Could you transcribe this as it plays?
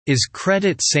Is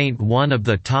Credit Saint one of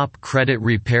the top credit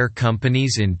repair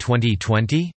companies in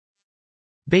 2020?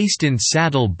 Based in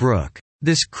Saddle Brook,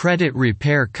 this credit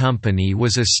repair company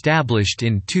was established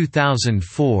in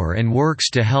 2004 and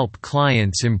works to help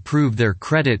clients improve their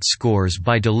credit scores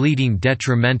by deleting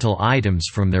detrimental items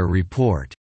from their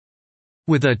report.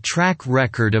 With a track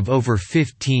record of over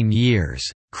 15 years,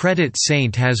 Credit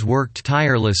Saint has worked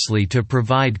tirelessly to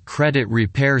provide credit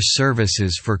repair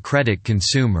services for credit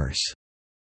consumers.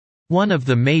 One of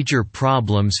the major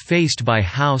problems faced by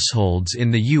households in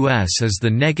the U.S. is the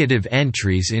negative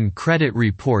entries in credit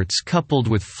reports coupled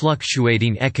with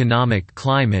fluctuating economic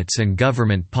climates and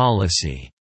government policy.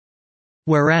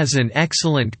 Whereas an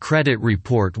excellent credit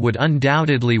report would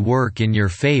undoubtedly work in your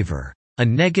favor, a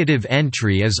negative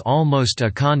entry is almost a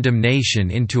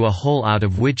condemnation into a hole out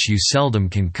of which you seldom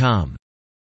can come.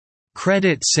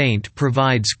 Credit Saint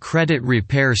provides credit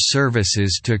repair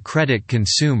services to credit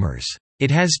consumers. It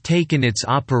has taken its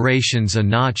operations a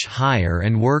notch higher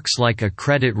and works like a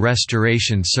credit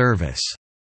restoration service.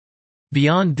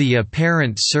 Beyond the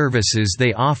apparent services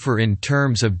they offer in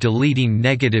terms of deleting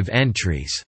negative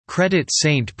entries, Credit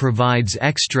Saint provides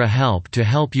extra help to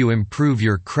help you improve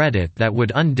your credit that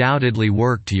would undoubtedly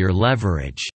work to your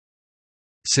leverage.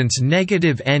 Since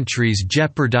negative entries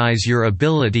jeopardize your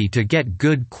ability to get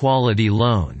good quality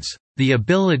loans, the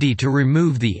ability to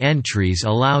remove the entries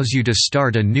allows you to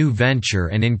start a new venture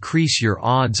and increase your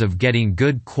odds of getting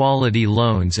good quality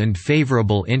loans and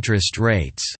favorable interest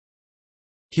rates.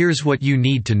 Here's what you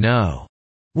need to know.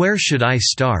 Where should I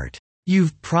start?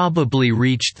 You've probably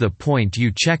reached the point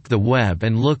you check the web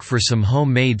and look for some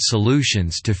homemade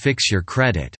solutions to fix your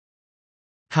credit.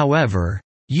 However,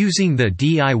 using the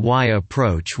DIY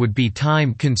approach would be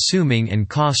time-consuming and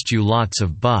cost you lots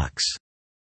of bucks.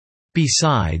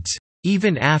 Besides,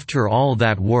 even after all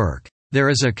that work, there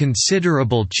is a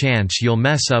considerable chance you'll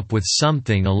mess up with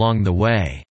something along the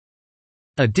way.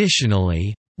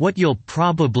 Additionally, what you'll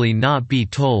probably not be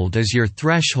told is your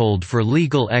threshold for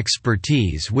legal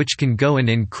expertise, which can go an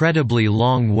incredibly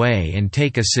long way and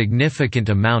take a significant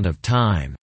amount of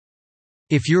time.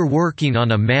 If you're working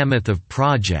on a mammoth of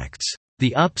projects,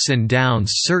 the ups and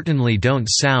downs certainly don't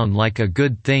sound like a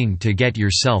good thing to get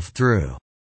yourself through.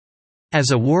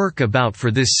 As a workabout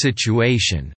for this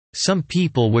situation, some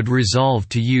people would resolve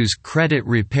to use credit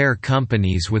repair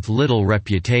companies with little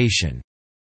reputation.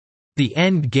 The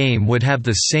end game would have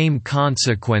the same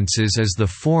consequences as the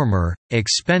former: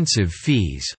 expensive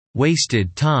fees,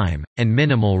 wasted time, and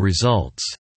minimal results.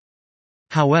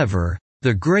 However,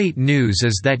 the great news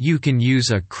is that you can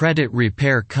use a credit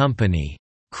repair company,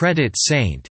 Credit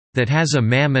Saint, that has a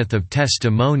mammoth of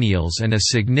testimonials and a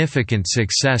significant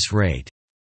success rate.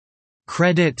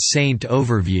 Credit Saint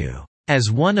Overview.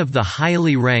 As one of the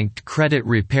highly ranked credit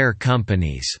repair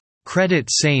companies, Credit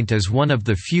Saint is one of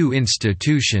the few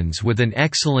institutions with an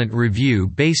excellent review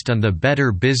based on the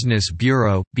Better Business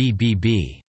Bureau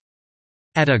 (BBB).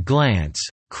 At a glance,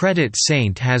 Credit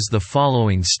Saint has the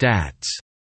following stats.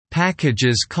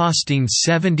 Packages costing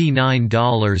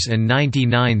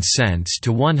 $79.99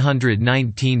 to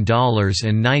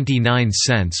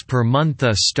 $119.99 per month,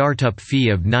 a startup fee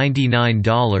of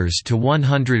 $99 to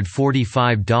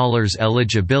 $145,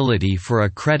 eligibility for a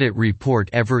credit report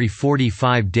every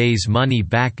 45 days, money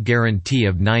back guarantee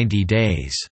of 90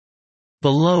 days.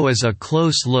 Below is a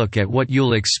close look at what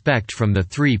you'll expect from the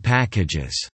three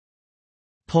packages.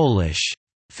 Polish.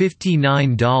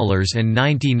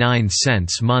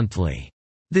 $59.99 monthly.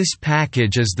 This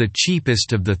package is the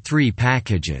cheapest of the three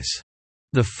packages.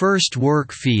 The first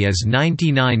work fee is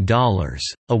 $99,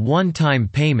 a one-time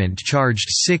payment charged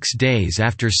 6 days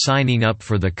after signing up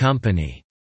for the company.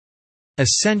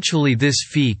 Essentially, this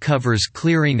fee covers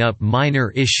clearing up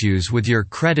minor issues with your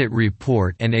credit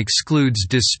report and excludes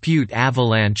dispute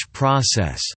avalanche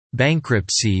process,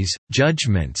 bankruptcies,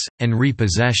 judgments, and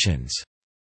repossessions.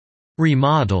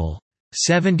 Remodel.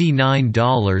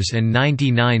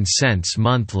 $79.99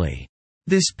 monthly.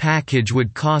 This package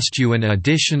would cost you an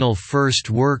additional first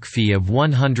work fee of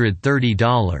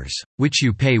 $130, which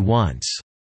you pay once.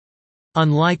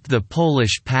 Unlike the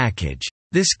Polish package,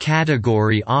 this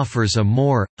category offers a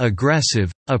more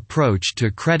aggressive approach to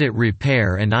credit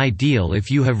repair and ideal if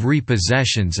you have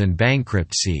repossessions and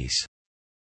bankruptcies.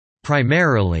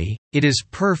 Primarily, it is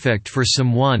perfect for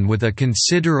someone with a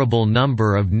considerable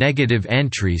number of negative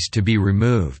entries to be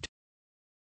removed.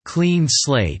 Clean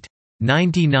Slate.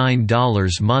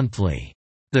 $99 monthly.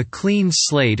 The Clean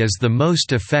Slate is the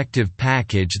most effective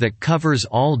package that covers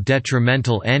all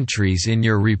detrimental entries in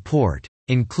your report,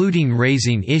 including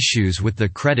raising issues with the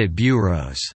credit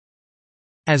bureaus.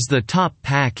 As the top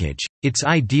package, it's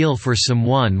ideal for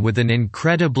someone with an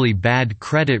incredibly bad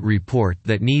credit report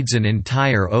that needs an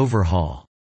entire overhaul.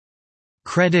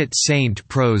 Credit Saint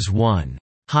Pros 1.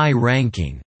 High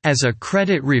ranking. As a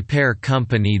credit repair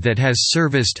company that has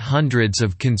serviced hundreds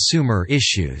of consumer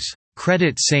issues,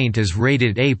 Credit Saint is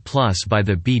rated A+ by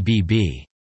the BBB.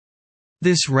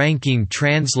 This ranking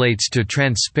translates to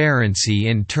transparency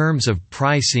in terms of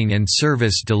pricing and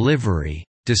service delivery,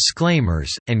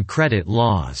 disclaimers, and credit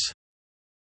laws.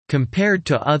 Compared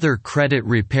to other credit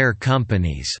repair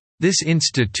companies, this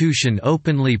institution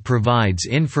openly provides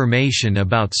information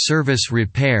about service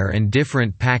repair and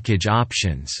different package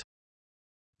options.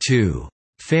 2.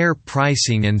 Fair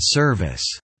pricing and service.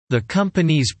 The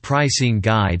company's pricing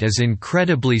guide is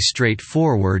incredibly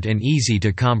straightforward and easy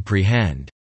to comprehend.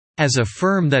 As a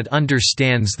firm that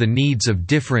understands the needs of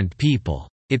different people,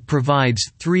 it provides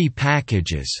 3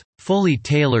 packages, fully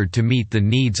tailored to meet the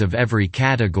needs of every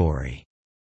category.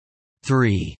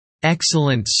 3.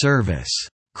 Excellent service.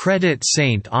 Credit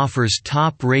Saint offers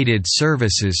top-rated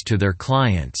services to their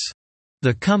clients.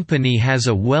 The company has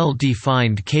a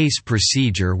well-defined case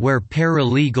procedure where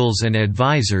paralegals and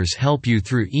advisors help you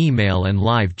through email and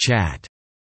live chat.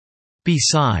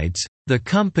 Besides, the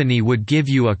company would give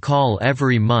you a call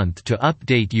every month to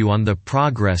update you on the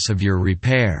progress of your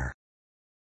repair.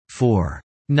 4.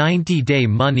 90-day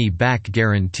money-back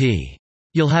guarantee.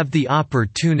 You'll have the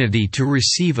opportunity to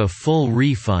receive a full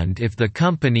refund if the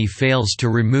company fails to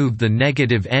remove the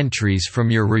negative entries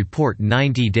from your report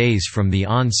 90 days from the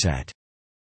onset.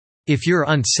 If you're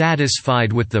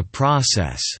unsatisfied with the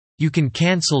process, you can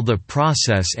cancel the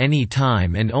process any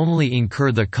time and only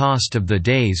incur the cost of the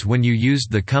days when you used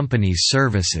the company's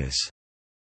services.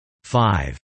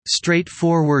 5.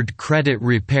 Straightforward credit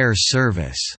repair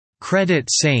service. Credit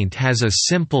Saint has a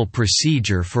simple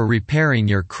procedure for repairing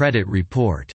your credit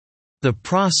report. The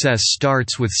process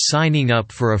starts with signing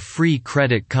up for a free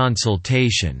credit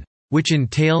consultation, which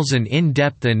entails an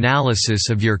in-depth analysis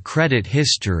of your credit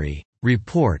history,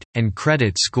 report, and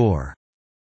credit score.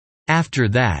 After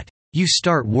that, you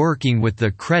start working with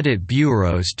the credit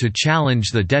bureaus to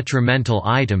challenge the detrimental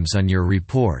items on your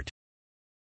report.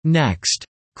 Next,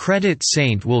 Credit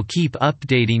Saint will keep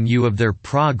updating you of their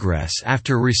progress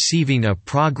after receiving a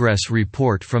progress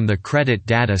report from the credit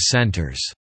data centers.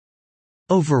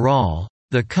 Overall,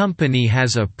 the company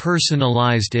has a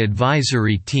personalized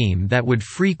advisory team that would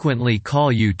frequently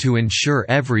call you to ensure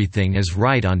everything is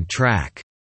right on track.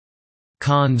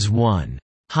 Cons 1.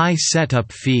 High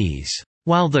setup fees.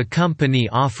 While the company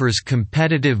offers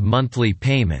competitive monthly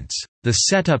payments, the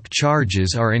setup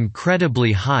charges are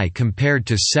incredibly high compared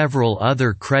to several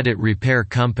other credit repair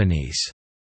companies.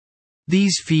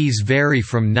 These fees vary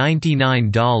from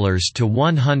 $99 to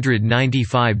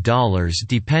 $195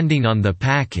 depending on the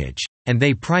package, and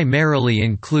they primarily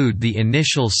include the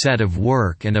initial set of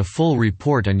work and a full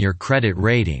report on your credit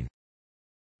rating.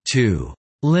 2.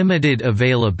 Limited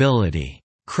availability.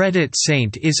 Credit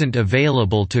Saint isn't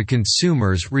available to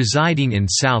consumers residing in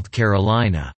South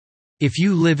Carolina. If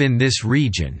you live in this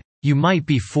region, you might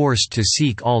be forced to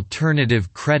seek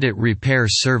alternative credit repair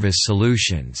service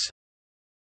solutions.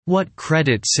 What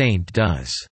Credit Saint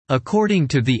does. According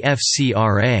to the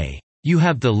FCRA, you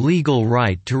have the legal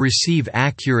right to receive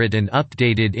accurate and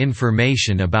updated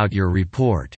information about your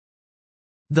report.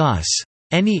 Thus,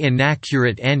 any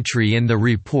inaccurate entry in the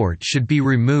report should be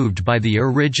removed by the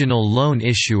original loan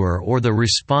issuer or the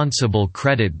responsible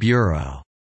credit bureau.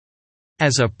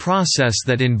 As a process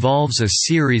that involves a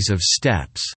series of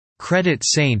steps, Credit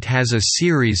Saint has a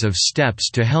series of steps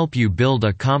to help you build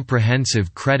a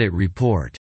comprehensive credit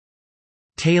report.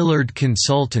 Tailored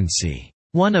consultancy.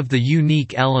 One of the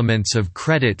unique elements of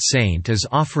Credit Saint is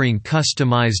offering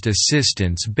customized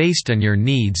assistance based on your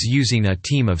needs using a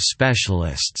team of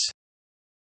specialists.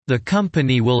 The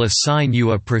company will assign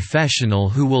you a professional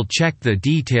who will check the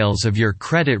details of your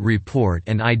credit report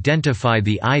and identify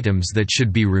the items that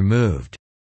should be removed.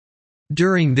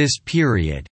 During this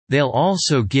period, they'll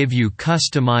also give you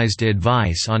customized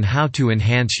advice on how to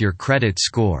enhance your credit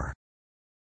score.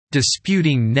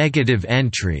 Disputing negative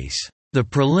entries. The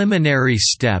preliminary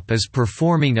step is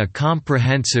performing a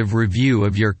comprehensive review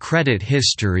of your credit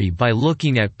history by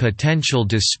looking at potential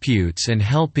disputes and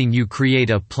helping you create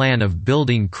a plan of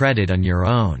building credit on your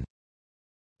own.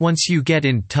 Once you get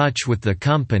in touch with the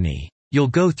company, you'll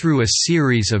go through a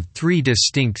series of 3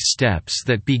 distinct steps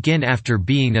that begin after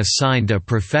being assigned a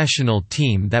professional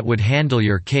team that would handle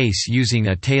your case using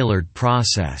a tailored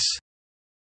process.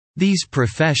 These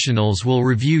professionals will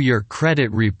review your credit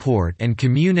report and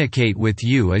communicate with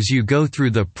you as you go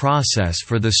through the process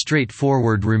for the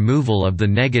straightforward removal of the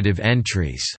negative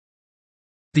entries.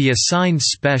 The assigned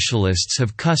specialists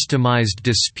have customized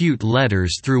dispute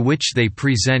letters through which they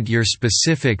present your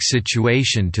specific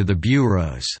situation to the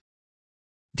bureaus.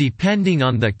 Depending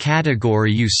on the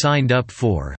category you signed up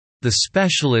for, the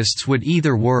specialists would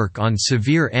either work on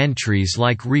severe entries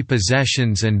like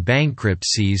repossessions and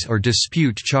bankruptcies or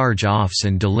dispute charge-offs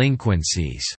and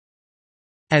delinquencies.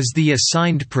 As the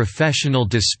assigned professional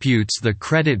disputes the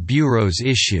credit bureau's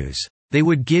issues, they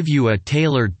would give you a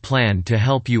tailored plan to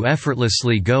help you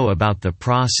effortlessly go about the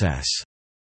process.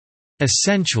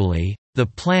 Essentially, the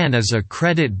plan is a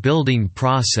credit-building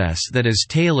process that is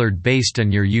tailored based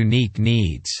on your unique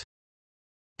needs.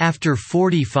 After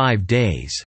 45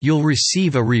 days, you'll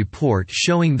receive a report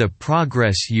showing the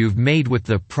progress you've made with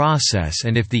the process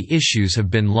and if the issues have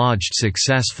been lodged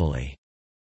successfully.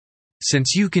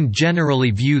 Since you can generally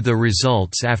view the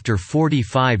results after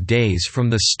 45 days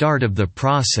from the start of the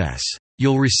process,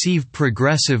 you'll receive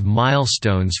progressive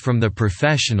milestones from the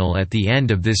professional at the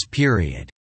end of this period.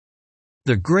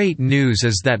 The great news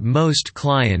is that most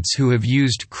clients who have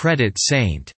used Credit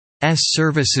Saint's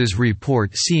services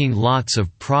report seeing lots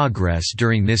of progress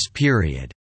during this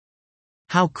period.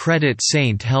 How Credit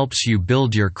Saint helps you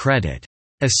build your credit.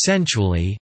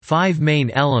 Essentially, 5 main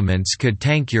elements could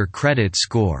tank your credit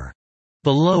score.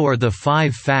 Below are the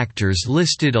 5 factors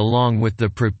listed along with the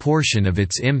proportion of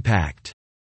its impact.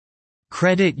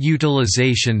 Credit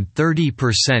utilization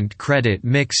 30%, credit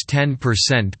mix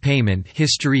 10%, payment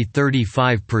history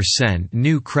 35%,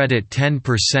 new credit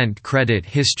 10%, credit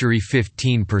history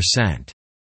 15%.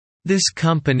 This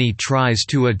company tries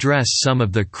to address some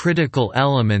of the critical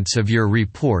elements of your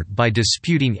report by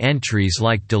disputing entries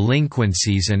like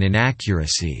delinquencies and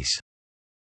inaccuracies.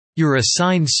 Your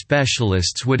assigned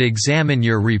specialists would examine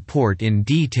your report in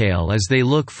detail as they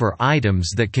look for items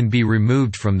that can be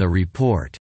removed from the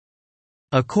report.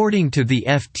 According to the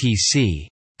FTC,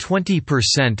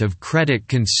 20% of credit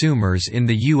consumers in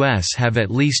the U.S. have at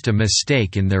least a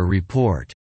mistake in their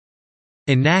report.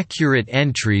 Inaccurate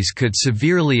entries could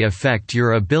severely affect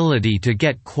your ability to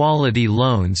get quality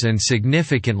loans and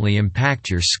significantly impact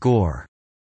your score.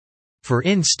 For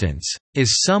instance, if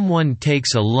someone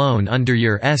takes a loan under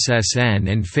your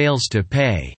SSN and fails to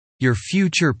pay, your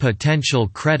future potential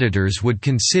creditors would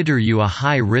consider you a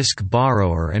high-risk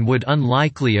borrower and would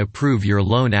unlikely approve your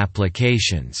loan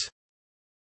applications.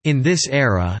 In this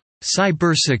era,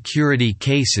 cybersecurity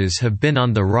cases have been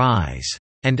on the rise,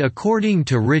 and according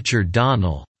to Richard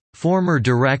Donnell, former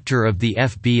director of the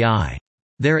FBI,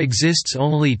 there exists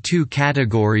only 2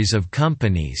 categories of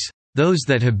companies: those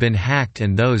that have been hacked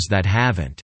and those that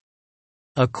haven't.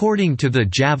 According to the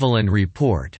Javelin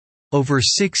report, over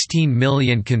 16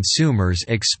 million consumers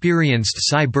experienced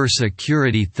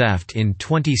cybersecurity theft in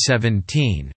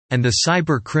 2017, and the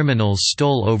cybercriminals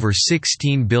stole over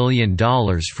 $16 billion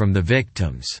from the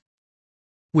victims.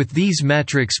 With these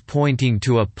metrics pointing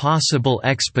to a possible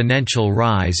exponential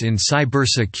rise in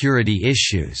cybersecurity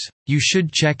issues, you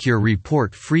should check your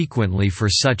report frequently for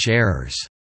such errors.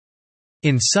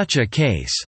 In such a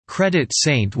case, Credit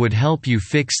Saint would help you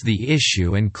fix the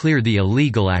issue and clear the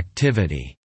illegal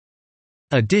activity.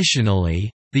 Additionally,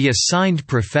 the assigned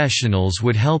professionals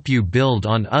would help you build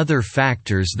on other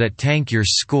factors that tank your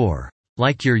score,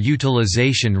 like your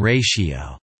utilization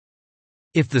ratio.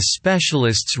 If the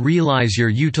specialists realize your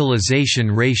utilization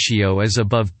ratio is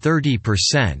above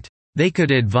 30%, they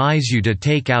could advise you to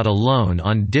take out a loan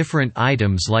on different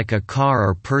items like a car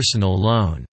or personal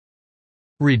loan.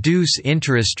 Reduce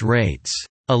interest rates.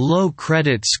 A low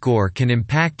credit score can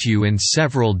impact you in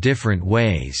several different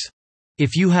ways.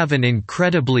 If you have an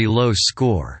incredibly low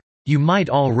score, you might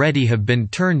already have been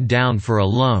turned down for a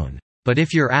loan, but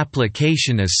if your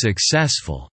application is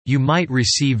successful, you might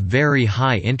receive very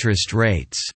high interest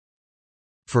rates.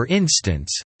 For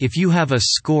instance, if you have a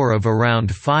score of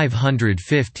around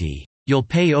 550, you'll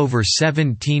pay over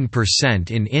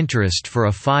 17% in interest for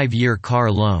a 5-year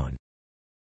car loan.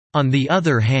 On the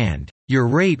other hand, your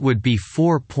rate would be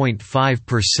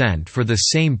 4.5% for the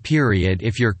same period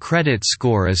if your credit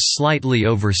score is slightly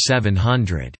over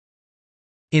 700.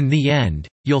 In the end,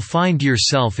 you'll find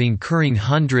yourself incurring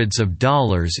hundreds of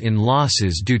dollars in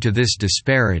losses due to this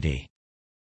disparity.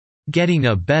 Getting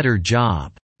a better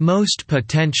job. Most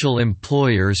potential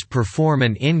employers perform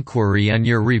an inquiry on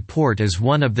your report as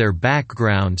one of their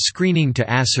background screening to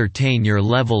ascertain your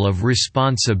level of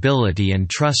responsibility and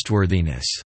trustworthiness.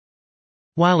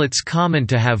 While it's common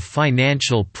to have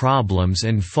financial problems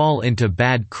and fall into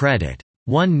bad credit,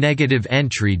 one negative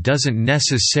entry doesn't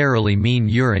necessarily mean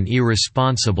you're an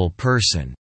irresponsible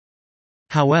person.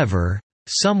 However,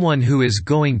 someone who is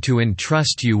going to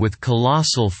entrust you with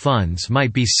colossal funds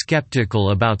might be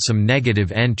skeptical about some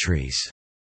negative entries.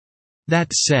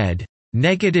 That said,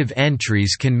 negative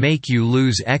entries can make you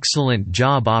lose excellent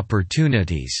job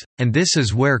opportunities, and this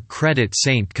is where Credit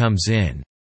Saint comes in.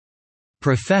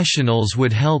 Professionals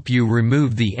would help you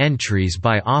remove the entries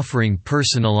by offering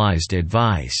personalized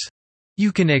advice.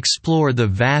 You can explore the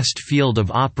vast field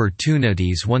of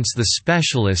opportunities once the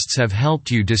specialists have helped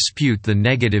you dispute the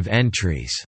negative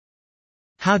entries.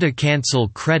 How to cancel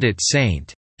Credit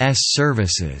Saint's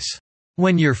services.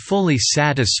 When you're fully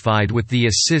satisfied with the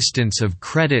assistance of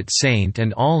Credit Saint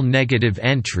and all negative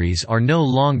entries are no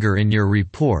longer in your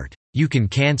report, you can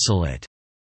cancel it.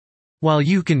 While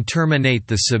you can terminate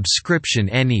the subscription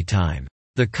anytime,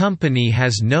 the company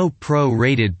has no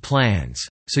pro-rated plans,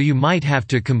 so you might have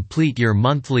to complete your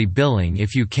monthly billing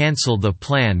if you cancel the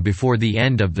plan before the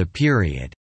end of the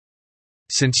period.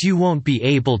 Since you won't be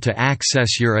able to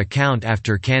access your account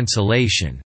after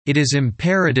cancellation, it is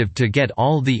imperative to get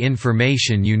all the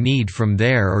information you need from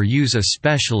there or use a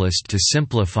specialist to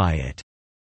simplify it.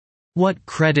 What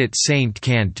Credit Saint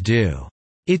can't do.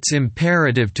 It's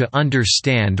imperative to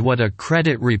understand what a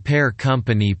credit repair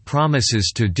company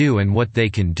promises to do and what they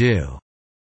can do.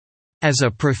 As a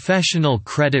professional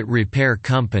credit repair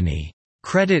company,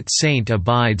 Credit Saint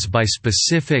abides by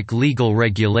specific legal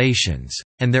regulations,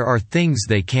 and there are things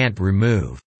they can't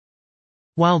remove.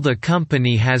 While the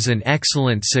company has an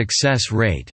excellent success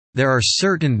rate, there are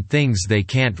certain things they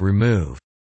can't remove.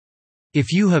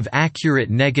 If you have accurate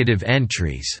negative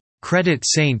entries, Credit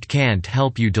Saint can't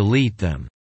help you delete them.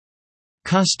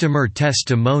 Customer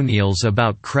testimonials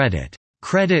about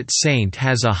Credit Saint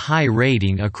has a high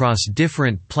rating across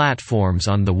different platforms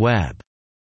on the web.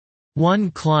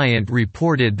 One client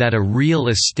reported that a real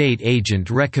estate agent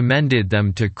recommended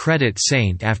them to Credit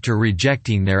Saint after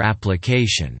rejecting their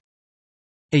application.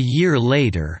 A year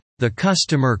later, the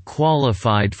customer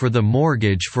qualified for the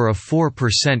mortgage for a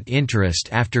 4% interest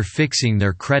after fixing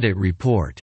their credit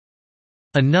report.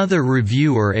 Another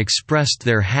reviewer expressed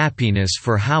their happiness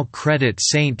for how Credit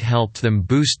Saint helped them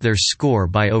boost their score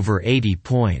by over 80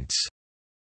 points.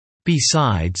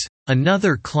 Besides,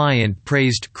 another client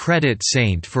praised Credit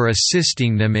Saint for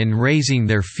assisting them in raising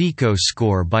their FICO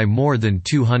score by more than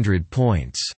 200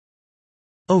 points.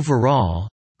 Overall,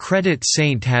 Credit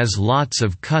Saint has lots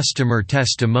of customer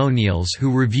testimonials who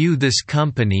review this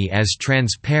company as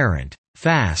transparent,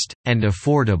 fast, and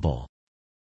affordable.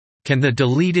 Can the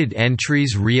deleted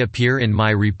entries reappear in my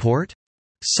report?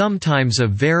 Sometimes a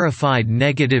verified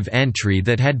negative entry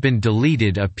that had been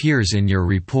deleted appears in your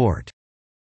report.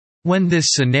 When this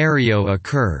scenario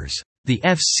occurs, the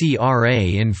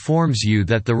FCRA informs you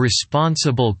that the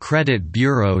responsible credit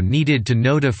bureau needed to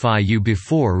notify you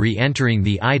before re-entering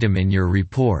the item in your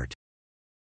report.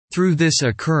 Though this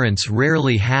occurrence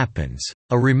rarely happens,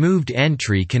 a removed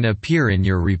entry can appear in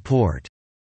your report.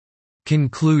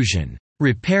 Conclusion: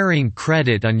 repairing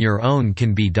credit on your own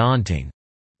can be daunting.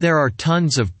 There are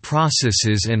tons of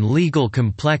processes and legal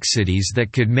complexities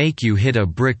that could make you hit a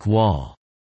brick wall.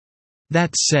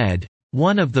 That said,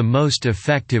 one of the most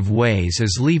effective ways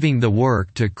is leaving the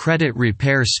work to credit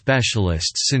repair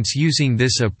specialists, since using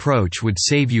this approach would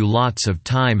save you lots of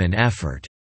time and effort.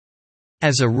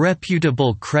 As a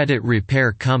reputable credit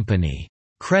repair company,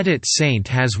 Credit Saint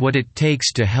has what it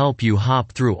takes to help you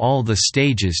hop through all the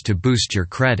stages to boost your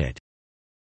credit.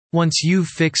 Once you've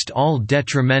fixed all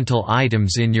detrimental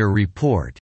items in your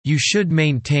report, you should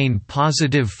maintain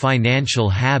positive financial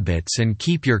habits and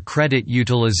keep your credit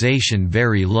utilization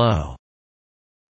very low.